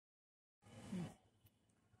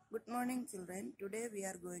Good morning, children. Today we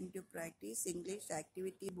are going to practice English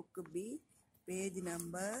Activity Book B, page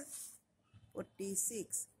number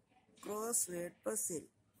 46. Crossword puzzle.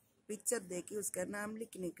 Picture देखिए उसका नाम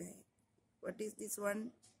लिखने का है. What is this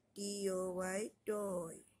one? T-O-Y,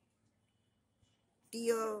 toy.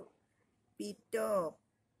 T-O-P, top.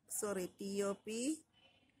 Sorry, T-O-P,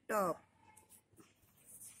 top.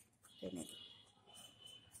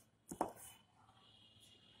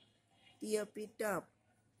 T-O-P, top.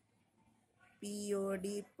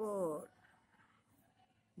 P-O-D, pot.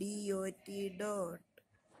 D-O-T, dot.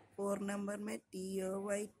 4 number में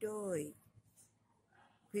T-O-Y, toy.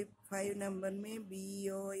 5 number में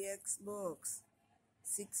B-O-X, box.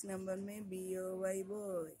 6 number में B-O-Y,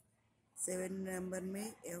 boy. 7 number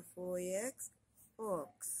में F-O-X,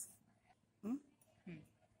 fox.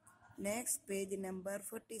 Next, page number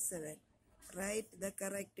 47. Write the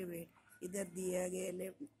correct word. इधर दिया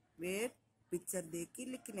गया word picture देख के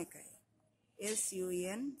लिखने का है.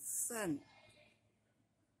 S-U-N, sun.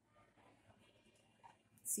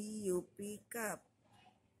 C-U-P, cup.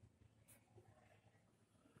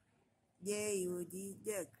 J-U-G,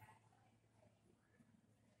 jug.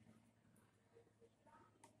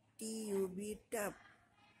 T-U-B, tub.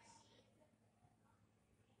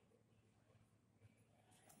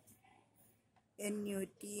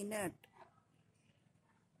 N-U-T, nut.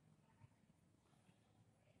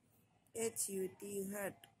 H-U-T,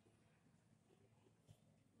 hut.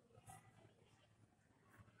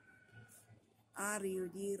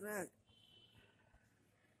 R-U-G, rug.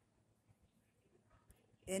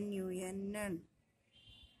 N-U-N, nun.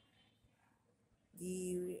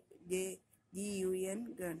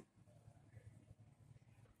 G-U-N, gun.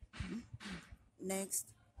 Next,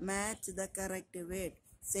 match the correct word.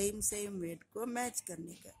 Same word को match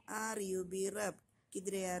करने का. R-U-B, rub.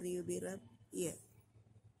 किधर है R-U-B, rub? Here.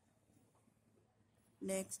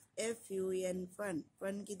 Next, F-U-N, fun.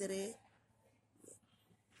 Fun किधर है?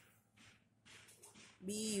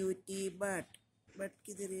 B-U-T, but. But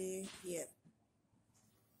किधर है? Here.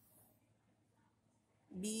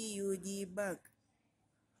 B-U-G, bug.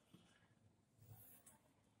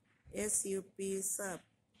 S-U-P, sup.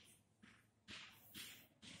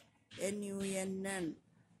 N-U-N, nun.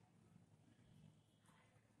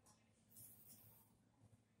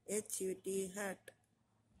 H-U-T, hut.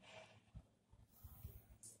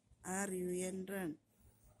 R-U-N, run.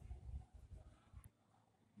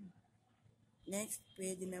 Next,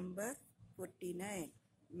 page number 49.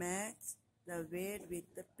 Match the word with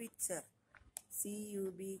the picture.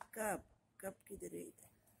 C-U-B, cup. Cup किधर है?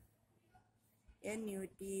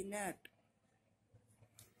 N-U-T, nut.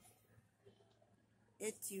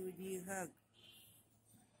 H-U-G, hug.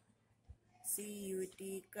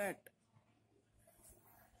 C-U-T, cut.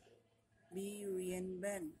 B-U-N,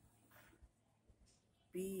 bun.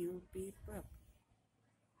 P-U-P, pup.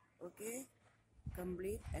 Okay?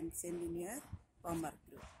 Complete and send in your homework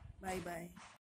group. Bye-bye.